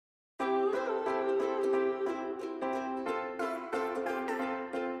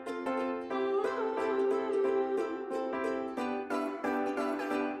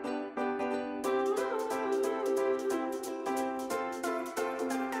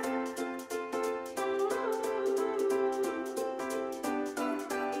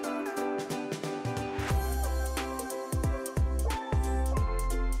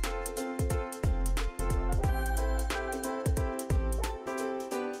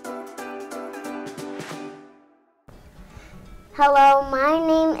Hello, my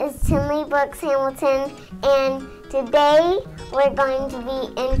name is Tenliegh Hamilton, and today we're going to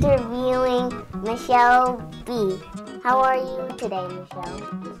be interviewing Michelle B. How are you today, Michelle?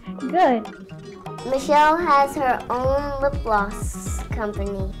 Good. Michelle has her own lip gloss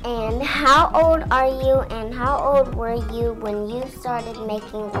company. And how old are you, and how old were you when you started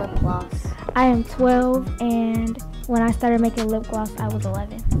making lip gloss? I am 12, and when I started making lip gloss, I was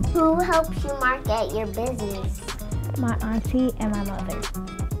 11. Who helps you market your business? My auntie and my mother.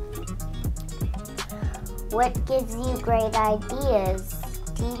 What gives you great ideas?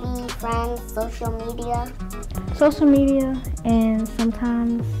 TV, friends, social media? Social media, and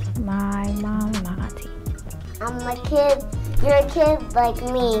sometimes my mom and my auntie. You're a kid like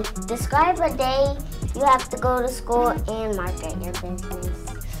me. Describe a day you have to go to school and market your business.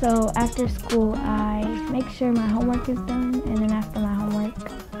 So after school, I make sure my homework is done, and then after my homework,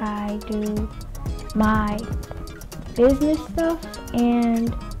 I do my business stuff, and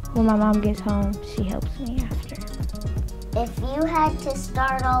when my mom gets home, she helps me after. If you had to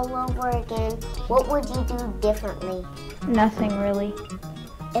start all over again, what would you do differently? Nothing really.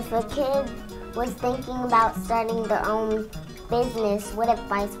 If a kid was thinking about starting their own business, what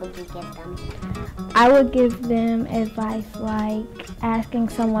advice would you give them? I would give them advice like asking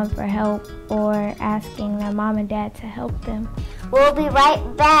someone for help or asking their mom and dad to help them. We'll be right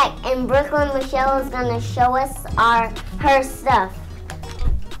back, and Brooklyn Michelle is going to show us her stuff.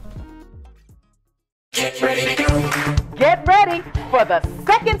 Get ready to go. Get ready for the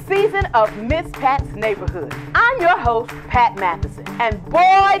second season of Miss Pat's Neighborhood. I'm your host, Pat Matheson, and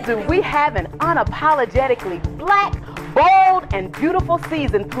boy, do we have an unapologetically black, bold, and beautiful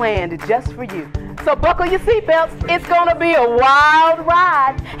season planned just for you. So buckle your seatbelts. It's gonna be a wild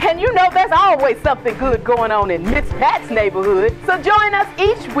ride. And you know there's always something good going on in Miss Pat's Neighborhood. So join us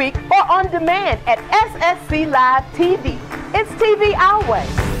each week or on demand at SSC Live TV. It's TV our way.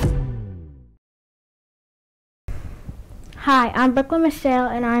 Hi, I'm Brooklyn Michelle,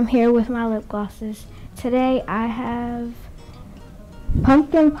 and I'm here with my lip glosses. Today I have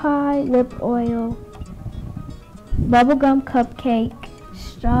pumpkin pie lip oil, bubblegum cupcake,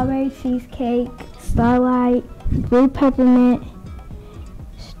 strawberry cheesecake, starlight, blue peppermint,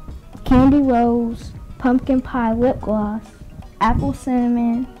 candy rose, pumpkin pie lip gloss, apple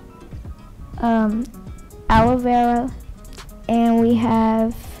cinnamon, aloe vera, and we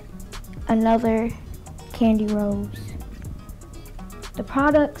have another candy rose. The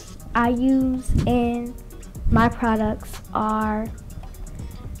products I use in my products are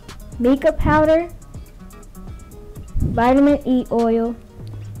mica powder, vitamin E oil,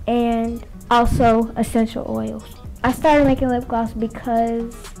 and also essential oils. I started making lip gloss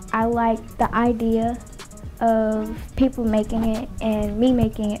because I like the idea of people making it and me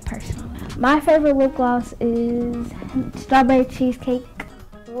making it personally. My favorite lip gloss is strawberry cheesecake.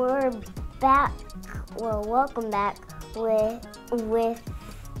 We're back, well, welcome back with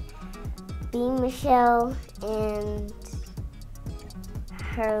B. Michelle and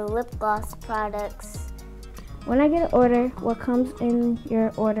her lip gloss products. When I get an order, what comes in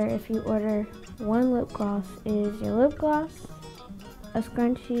your order if you order one lip gloss is your lip gloss, a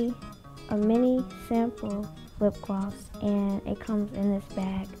scrunchie, a mini sample lip gloss, and it comes in this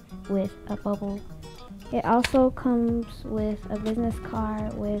bag with a bubble. It also comes with a business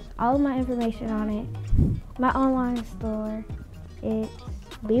card with all of my information on it, my online store. It's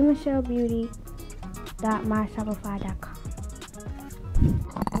bmichellbeauty.myshopify.com.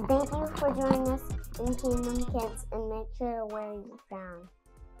 Thank you for joining us in Kingdom Kids, and make sure to wear your crown.